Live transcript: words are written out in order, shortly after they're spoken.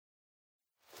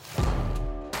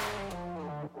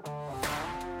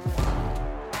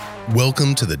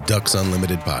Welcome to the Ducks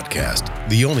Unlimited podcast,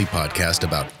 the only podcast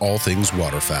about all things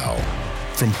waterfowl.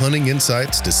 From hunting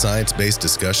insights to science-based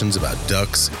discussions about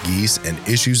ducks, geese, and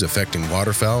issues affecting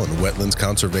waterfowl and wetlands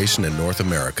conservation in North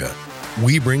America,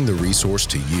 we bring the resource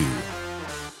to you.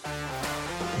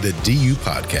 The DU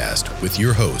Podcast with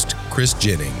your host, Chris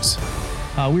Jennings.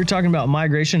 We were talking about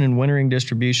migration and wintering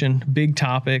distribution. Big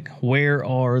topic. Where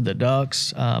are the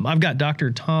ducks? I've got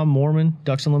Dr. Tom Moorman,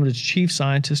 Ducks Unlimited's chief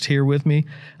scientist, here with me.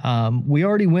 We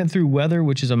already went through weather,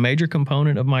 which is a major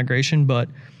component of migration, but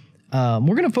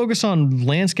we're going to focus on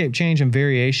landscape change and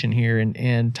variation here.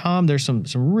 And Tom, there's some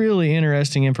really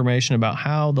interesting information about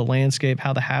how the landscape,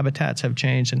 how the habitats have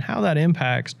changed, and how that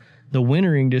impacts the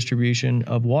wintering distribution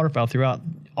of waterfowl throughout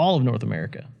all of North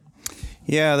America.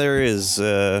 Yeah, there is.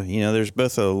 There's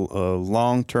both a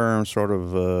long-term sort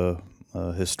of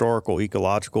historical,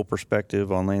 ecological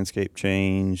perspective on landscape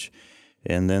change,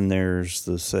 and then there's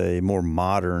the, say, more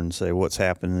modern, say, what's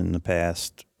happened in the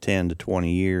past 10 to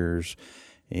 20 years,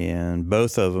 and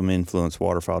both of them influence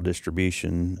waterfowl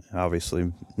distribution.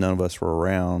 Obviously, none of us were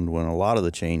around when a lot of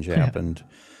the change happened,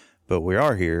 but we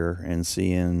are here and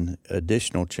seeing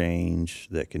additional change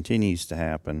that continues to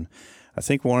happen. I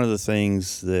think one of the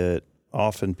things that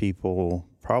often people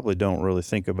probably don't really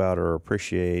think about or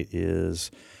appreciate is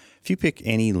if you pick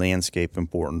any landscape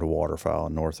important to waterfowl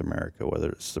in North America, whether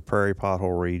it's the prairie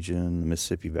pothole region, the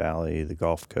Mississippi Valley, the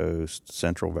Gulf Coast,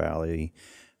 Central Valley,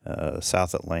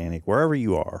 South Atlantic, wherever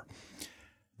you are,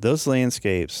 those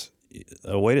landscapes,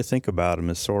 a way to think about them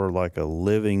is sort of like a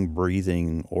living,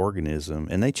 breathing organism,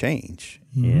 and they change,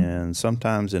 and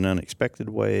sometimes in unexpected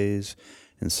ways,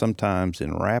 and sometimes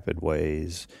in rapid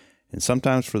ways, and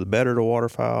sometimes for the better to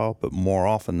waterfowl, but more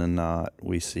often than not,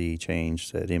 we see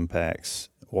change that impacts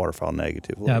waterfowl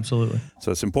negatively. Absolutely. So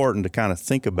it's important to kind of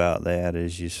think about that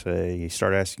as you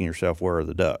start asking yourself, where are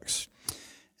the ducks?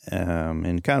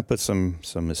 And kind of put some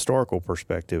historical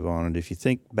perspective on it. If you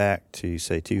think back to,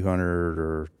 say, 200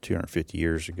 or 250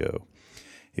 years ago,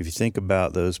 if you think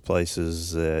about those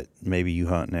places that maybe you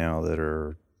hunt now that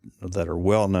are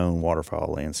well-known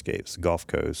waterfowl landscapes, the Gulf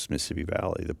Coast, Mississippi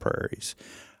Valley, the prairies,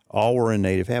 all were in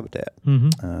native habitat,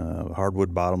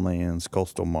 hardwood bottomlands,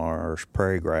 coastal marsh,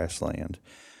 prairie grassland.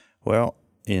 Well,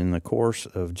 in the course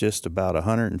of just about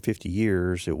 150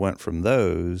 years, it went from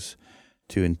those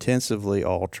to intensively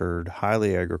altered,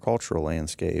 highly agricultural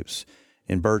landscapes,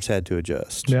 and birds had to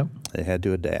adjust. Yep. They had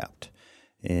to adapt.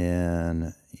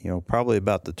 And, probably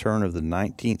about the turn of the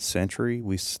 19th century,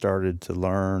 we started to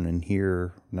learn and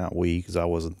hear, not we, because I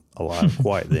wasn't alive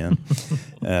quite then,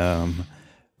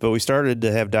 but we started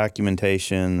to have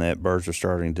documentation that birds are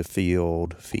starting to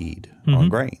feed on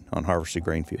grain, on harvested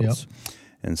grain fields. Yep.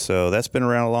 And so that's been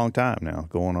around a long time now,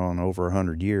 going on over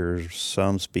 100 years.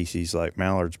 Some species like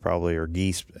mallards or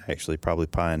geese actually probably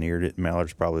pioneered it.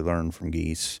 Mallards probably learned from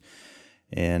geese.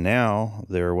 And now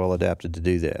they're well adapted to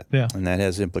do that. Yeah. And that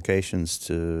has implications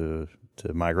to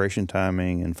migration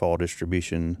timing and fall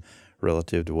distribution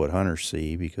relative to what hunters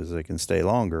see, because they can stay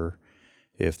longer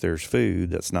if there's food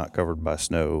that's not covered by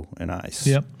snow and ice.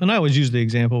 Yep. And I always use the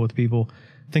example with people.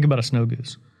 Think about a snow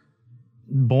goose.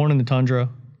 Born in the tundra,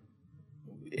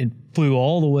 it flew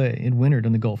all the way and wintered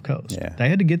in the Gulf Coast. Yeah. They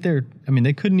had to get there. I mean,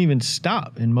 they couldn't even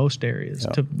stop in most areas.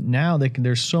 Yep. Now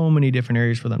there's so many different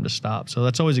areas for them to stop. So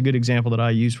that's always a good example that I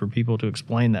use for people to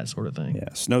explain that sort of thing.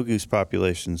 Yeah, snow goose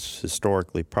populations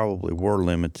historically probably were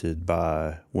limited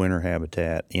by winter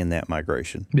habitat in that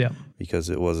migration. Yeah. Because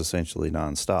it was essentially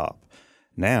nonstop.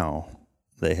 Now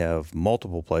they have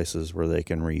multiple places where they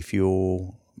can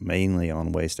refuel, mainly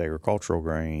on waste agricultural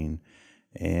grain,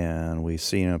 and we've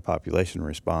seen a population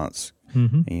response.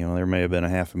 There may have been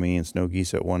 500,000 snow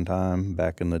geese at one time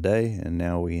back in the day, and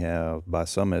now we have, by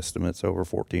some estimates, over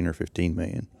 14 or 15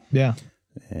 million. Yeah.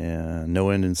 And no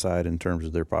end in sight in terms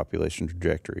of their population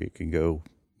trajectory. It can go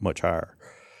much higher.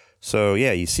 So,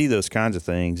 yeah, you see those kinds of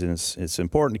things, and it's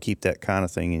important to keep that kind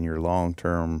of thing in your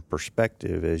long-term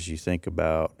perspective as you think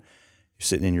about you're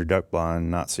sitting in your duck blind,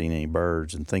 not seeing any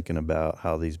birds, and thinking about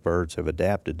how these birds have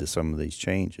adapted to some of these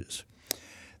changes.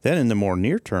 Then in the more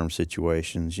near-term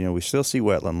situations, we still see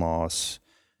wetland loss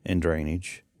and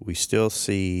drainage. We still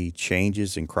see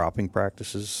changes in cropping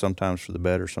practices, sometimes for the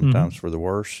better, sometimes for the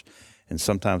worse, and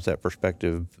sometimes that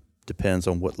perspective depends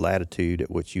on what latitude at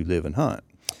which you live and hunt.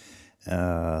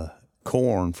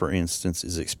 Corn, for instance,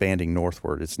 is expanding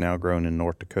northward. It's now grown in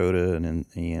North Dakota and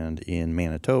in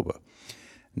Manitoba.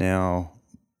 Now,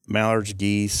 mallards,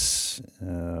 geese,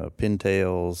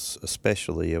 pintails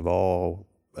especially have all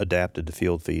adapted to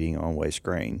field feeding on waste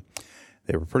grain.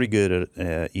 They were pretty good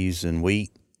at using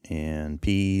wheat and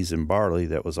peas and barley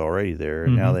that was already there,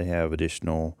 and now they have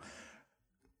additional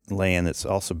land that's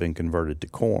also been converted to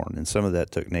corn, and some of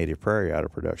that took native prairie out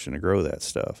of production to grow that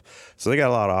stuff. So they got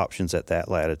a lot of options at that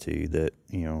latitude that,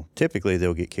 typically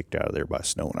they'll get kicked out of there by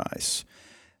snow and ice.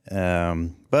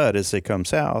 But as they come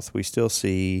south, we still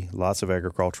see lots of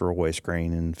agricultural waste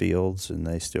grain in fields, and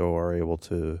they still are able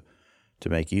to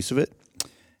make use of it.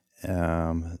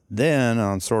 Then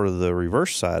on sort of the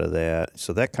reverse side of that,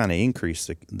 so that kind of increased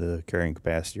the carrying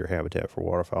capacity or habitat for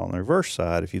waterfowl. On the reverse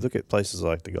side, if you look at places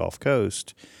like the Gulf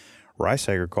Coast, rice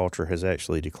agriculture has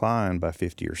actually declined by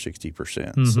 50 or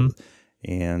 60%. So,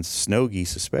 and snow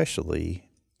geese especially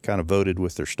kind of voted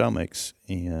with their stomachs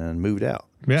and moved out,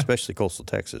 especially coastal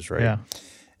Texas, right? Yeah.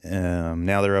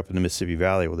 Now they're up in the Mississippi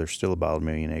Valley where there's still about 1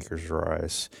 million acres of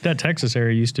rice. That Texas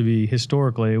area used to be,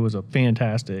 historically, it was a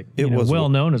fantastic, well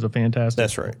known as a fantastic.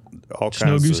 That's right.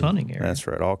 Snow goose hunting area. That's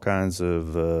right. All kinds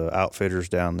of outfitters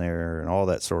down there and all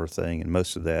that sort of thing. And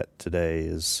most of that today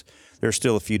there's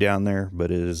still a few down there, but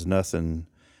it is nothing.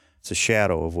 It's a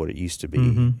shadow of what it used to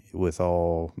be with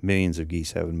all millions of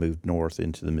geese having moved north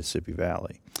into the Mississippi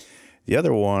Valley. The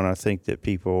other one I think that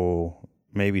people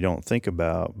maybe don't think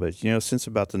about, but since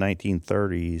about the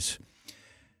 1930s,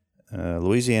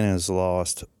 Louisiana has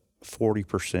lost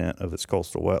 40% of its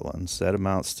coastal wetlands. That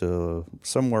amounts to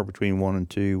somewhere between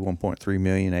 1.3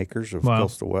 million acres of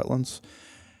coastal wetlands.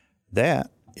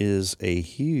 That is a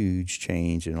huge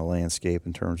change in a landscape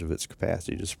in terms of its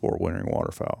capacity to support wintering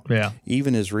waterfowl. Yeah.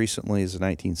 Even as recently as the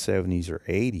 1970s or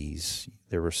 80s,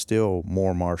 there was still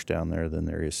more marsh down there than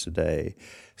there is today.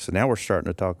 So now we're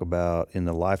starting to talk about, in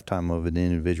the lifetime of an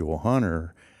individual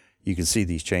hunter, you can see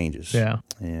these changes. Yeah.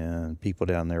 And people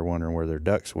down there wondering where their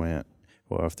ducks went.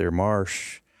 Well, if their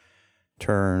marsh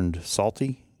turned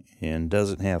salty and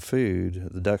doesn't have food,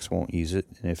 the ducks won't use it.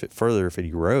 And if it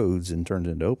erodes and turns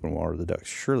into open water, the ducks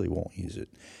surely won't use it.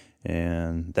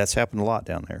 And that's happened a lot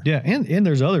down there. Yeah, and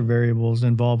there's other variables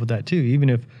involved with that too. Even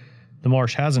if the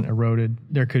marsh hasn't eroded,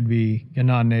 there could be a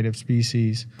non-native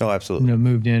species. Oh, absolutely.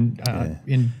 Moved in.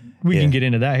 We can get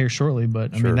into that here shortly,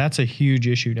 but I mean, that's a huge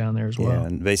issue down there as well. Yeah,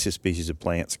 and invasive species of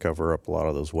plants cover up a lot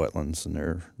of those wetlands, and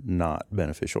they're not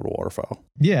beneficial to waterfowl.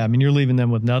 Yeah, I mean, you're leaving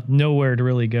them with nowhere to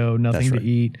really go, nothing to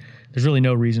eat. There's really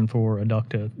no reason for a duck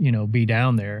to, be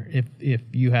down there if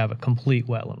you have a complete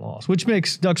wetland loss, which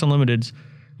makes Ducks Unlimited's,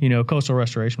 coastal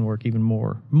restoration work even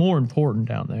more important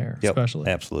down there, especially.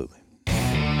 Absolutely.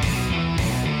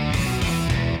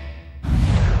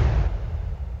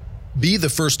 Be the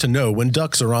first to know when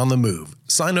ducks are on the move.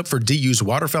 Sign up for DU's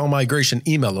waterfowl migration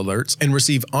email alerts and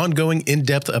receive ongoing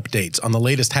in-depth updates on the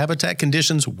latest habitat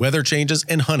conditions, weather changes,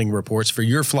 and hunting reports for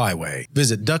your flyway.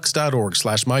 Visit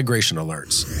ducks.org/migration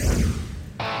alerts.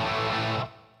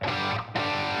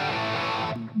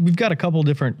 We've got a couple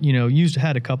different,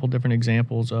 had a couple different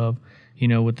examples of,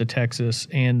 with the Texas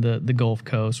and the Gulf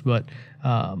Coast, but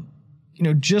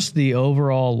just the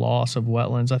overall loss of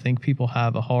wetlands, I think people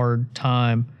have a hard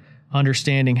time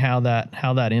understanding how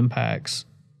that impacts,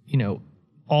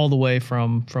 all the way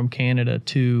from Canada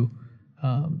to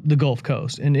the Gulf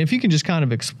Coast. And if you can just kind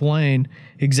of explain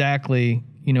exactly,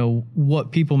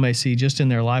 what people may see just in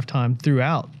their lifetime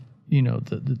throughout,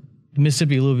 the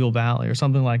Mississippi Alluvial Valley or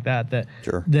something like that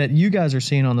that you guys are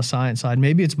seeing on the science side.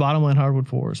 Maybe it's bottomland hardwood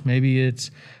forest. Maybe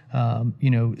it's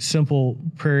simple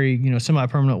prairie,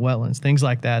 semi-permanent wetlands, things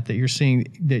like that you're seeing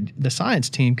that the science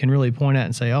team can really point at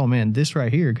and say, oh man, this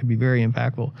right here could be very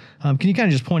impactful. Can you kind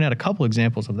of just point out a couple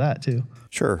examples of that too?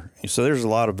 Sure. So there's a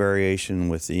lot of variation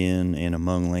within and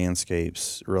among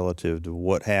landscapes relative to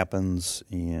what happens,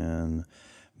 and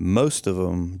most of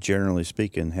them, generally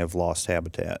speaking, have lost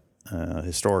habitat.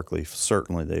 Historically,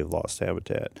 certainly they've lost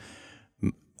habitat.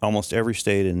 Almost every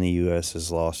state in the U.S.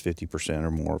 has lost 50%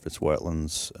 or more of its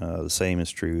wetlands. The same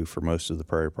is true for most of the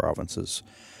prairie provinces.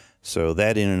 So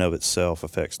that in and of itself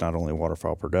affects not only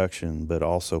waterfowl production, but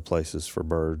also places for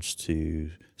birds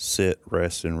to sit,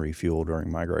 rest, and refuel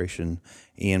during migration,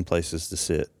 and places to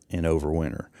sit and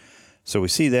overwinter. So we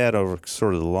see that over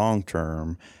sort of the long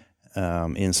term.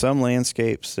 In some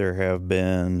landscapes, there have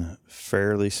been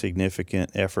fairly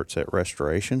significant efforts at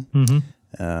restoration.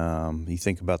 You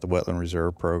think about the Wetland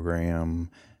Reserve Program,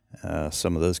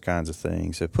 some of those kinds of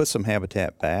things. They've put some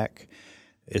habitat back.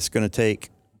 It's going to take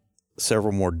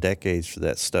several more decades for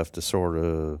that stuff to sort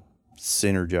of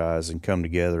synergize and come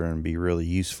together and be really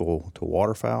useful to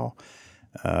waterfowl.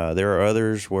 There are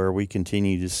others where we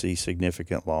continue to see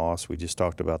significant loss. We just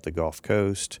talked about the Gulf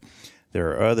Coast.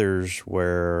 There are others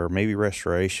where maybe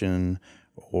restoration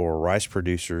or rice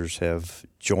producers have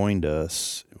joined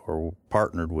us or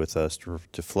partnered with us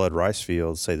to flood rice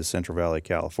fields, say the Central Valley of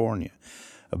California.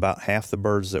 About half the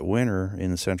birds that winter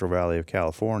in the Central Valley of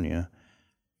California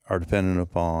are dependent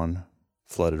upon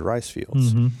flooded rice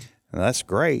fields. And that's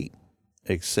great,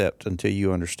 except until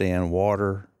you understand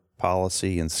water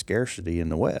policy and scarcity in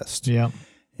the West. Yeah.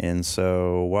 And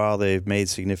so while they've made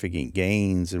significant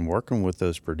gains in working with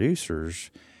those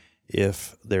producers,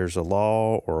 if there's a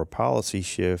law or a policy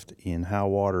shift in how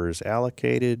water is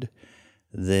allocated,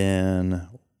 then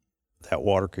that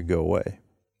water could go away.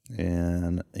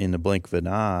 And in the blink of an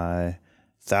eye,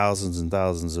 thousands and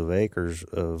thousands of acres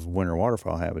of winter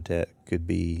waterfowl habitat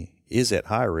is at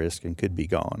high risk and could be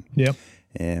gone. Yep.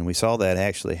 And we saw that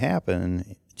actually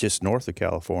happen just north of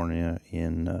California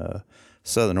in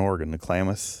southern Oregon, the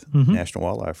Klamath National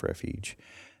Wildlife Refuge.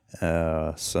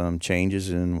 Some changes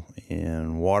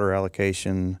in water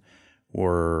allocation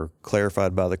were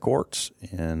clarified by the courts,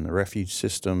 and the refuge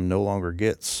system no longer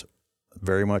gets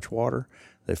very much water.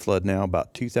 They flood now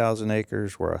about 2,000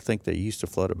 acres, where I think they used to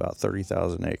flood about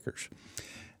 30,000 acres.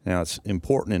 Now, it's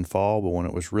important in fall, but when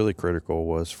it was really critical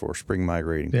was for spring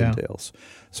migrating pintails.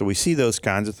 So we see those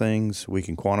kinds of things. We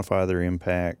can quantify their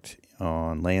impact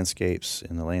on landscapes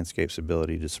and the landscape's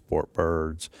ability to support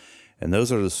birds. And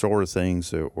those are the sort of things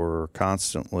that we're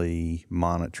constantly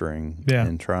monitoring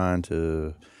and trying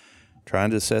to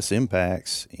assess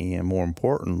impacts, and more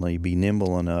importantly, be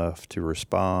nimble enough to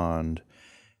respond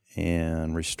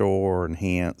and restore,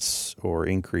 enhance, or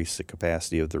increase the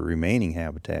capacity of the remaining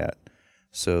habitat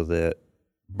so that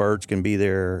birds can be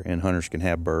there and hunters can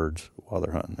have birds while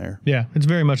they're hunting there. Yeah, it's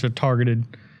very much a targeted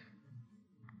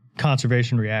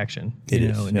conservation reaction,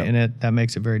 and that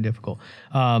makes it very difficult.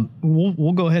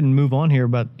 We'll go ahead and move on here,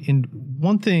 but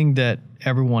one thing that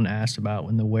everyone asked about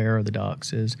when the where of the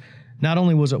ducks is not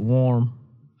only was it warm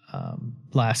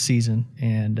last season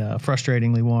and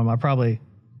frustratingly warm. I probably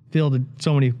fielded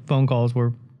so many phone calls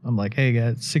where I'm like, hey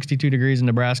guys, 62 degrees in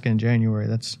Nebraska in January.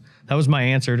 That was my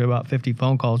answer to about 50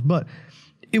 phone calls, but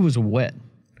it was wet.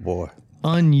 Boy.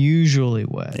 Unusually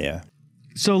wet. Yeah.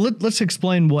 So let's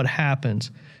explain what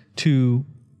happens to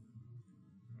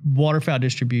waterfowl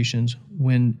distributions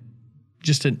when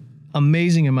just an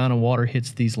amazing amount of water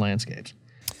hits these landscapes.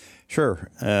 Sure.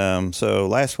 So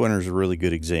last winter is a really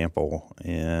good example,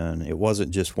 and it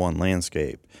wasn't just one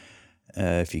landscape.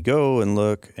 If you go and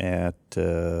look at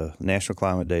National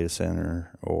Climate Data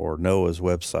Center or NOAA's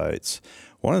websites,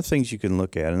 one of the things you can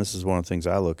look at, and this is one of the things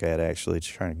I look at actually to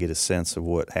try to get a sense of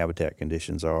what habitat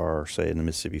conditions are, say, in the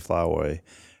Mississippi Flyway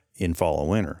in fall and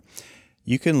winter,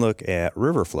 you can look at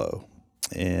river flow.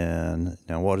 And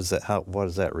now what does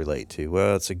that relate to?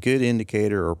 Well, it's a good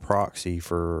indicator or proxy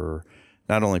for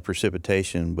not only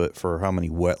precipitation, but for how many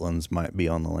wetlands might be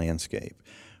on the landscape.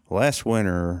 Last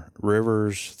winter,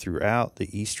 rivers throughout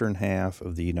the eastern half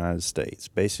of the United States,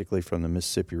 basically from the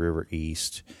Mississippi River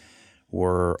east,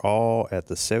 were all at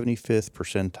the 75th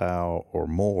percentile or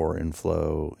more in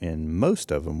flow, and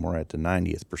most of them were at the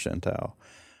 90th percentile.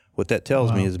 What that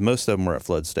tells me is most of them were at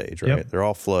flood stage, right? Yep. They're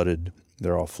all flooded,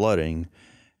 they're all flooding,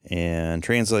 and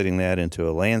translating that into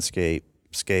a landscape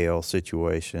scale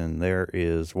situation, there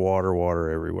is water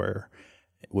everywhere,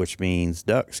 which means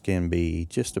ducks can be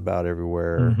just about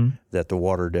everywhere that the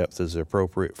water depth is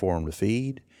appropriate for them to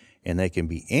feed, and they can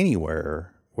be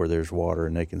anywhere where there's water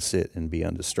and they can sit and be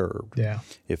undisturbed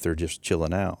if they're just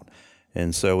chilling out.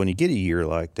 And so when you get a year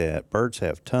like that, birds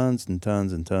have tons and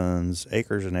tons and tons,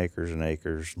 acres and acres and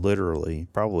acres, literally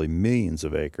probably millions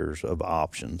of acres of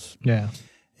options. Yeah.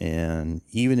 And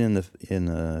even in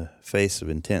the face of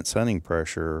intense hunting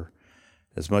pressure,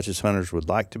 as much as hunters would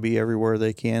like to be everywhere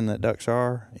they can that ducks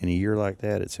are, in a year like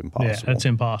that, it's impossible. Yeah, that's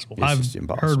impossible. It's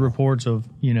I've heard reports of,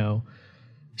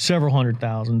 several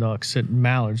 100,000 ducks,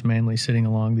 mallards mainly, sitting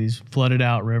along these flooded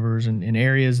out rivers and in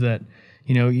areas that,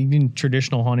 even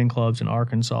traditional hunting clubs in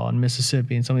Arkansas and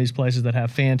Mississippi and some of these places that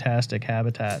have fantastic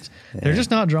habitats, they're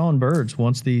just not drawing birds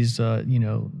once these,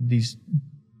 these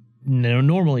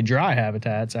normally dry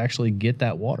habitats actually get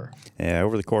that water. Yeah,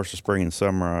 over the course of spring and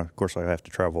summer, of course, I have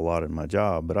to travel a lot in my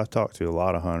job, but I talked to a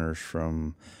lot of hunters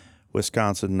from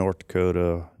Wisconsin, North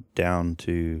Dakota, down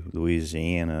to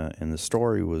Louisiana, and the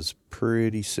story was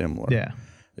pretty similar. Yeah.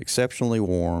 Exceptionally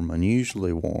warm,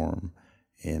 unusually warm,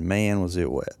 and man, was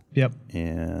it wet. Yep.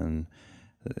 And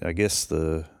I guess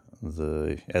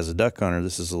as a duck hunter,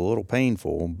 this is a little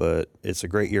painful, but it's a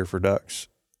great year for ducks,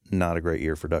 not a great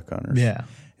year for duck hunters. Yeah.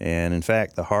 And in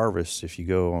fact, the harvest, if you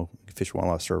go on Fish and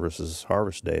Wildlife Service's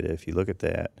harvest data, if you look at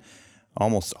that,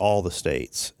 almost all the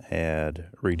states had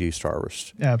reduced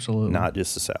harvest. Absolutely. Not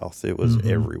just the South. It was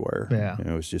everywhere. Yeah.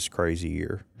 It was just a crazy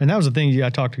year. And that was the thing I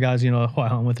talked to guys, who I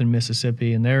hunt with in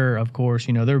Mississippi, and they're, of course,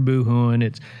 they're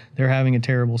boo-hooing. They're having a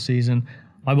terrible season.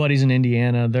 My buddies in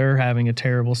Indiana, they're having a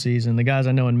terrible season. The guys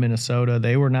I know in Minnesota,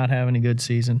 they were not having a good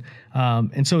season.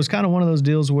 And so it's kind of one of those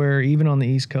deals where even on the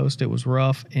East Coast, it was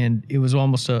rough, and it was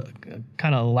almost a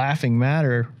kind of laughing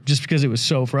matter just because it was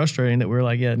so frustrating that we're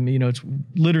like, yeah, it's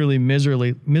literally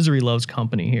misery loves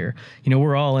company here.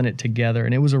 We're all in it together,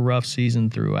 and it was a rough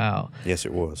season throughout. Yes,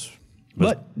 it was.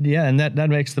 But yeah, and that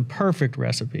makes the perfect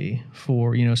recipe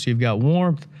for, so you've got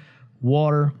warmth,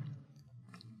 water,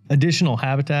 additional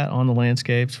habitat on the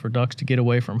landscapes for ducks to get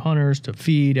away from hunters, to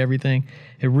feed, everything.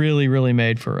 It really, really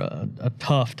made for a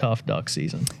tough duck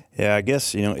season. Yeah, I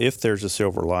guess, if there's a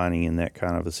silver lining in that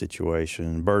kind of a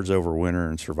situation, birds overwinter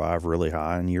and survive really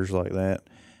high in years like that.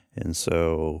 And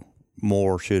so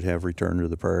more should have returned to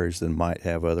the prairies than might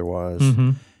have otherwise.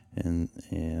 Mm-hmm.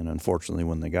 And unfortunately,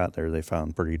 when they got there, they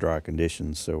found pretty dry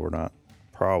conditions. So we're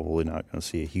probably not going to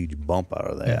see a huge bump out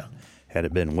of that. Yeah. Had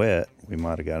it been wet, we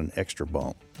might have got an extra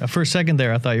bump. For a second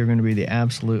there, I thought you were going to be the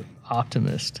absolute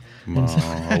optimist.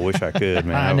 I wish I could,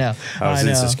 man. I know. I was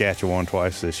in Saskatchewan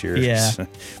twice this year. Yeah.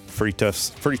 It's pretty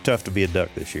tough to be a duck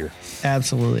this year.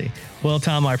 Absolutely. Well,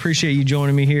 Tom, I appreciate you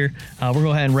joining me here. We'll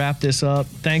go ahead and wrap this up.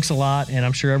 Thanks a lot, and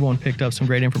I'm sure everyone picked up some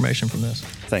great information from this.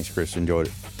 Thanks, Chris. Enjoyed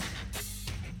it.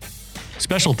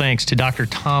 Special thanks to Dr.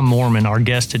 Tom Moorman, our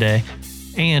guest today.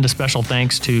 And a special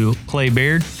thanks to Clay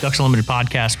Baird, Ducks Unlimited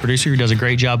podcast producer, who does a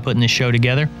great job putting this show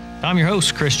together. I'm your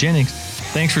host, Chris Jennings.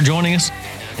 Thanks for joining us,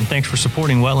 and thanks for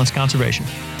supporting wetlands conservation.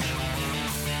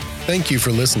 Thank you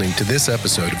for listening to this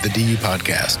episode of the DU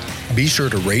Podcast. Be sure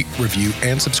to rate, review,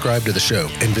 and subscribe to the show,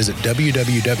 and visit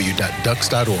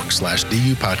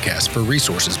www.ducks.org/DU Podcast for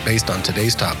resources based on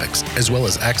today's topics, as well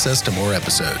as access to more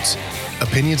episodes.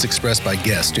 Opinions expressed by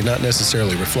guests do not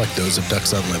necessarily reflect those of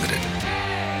Ducks Unlimited.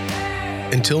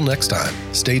 Until next time,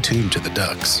 stay tuned to the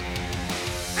ducks.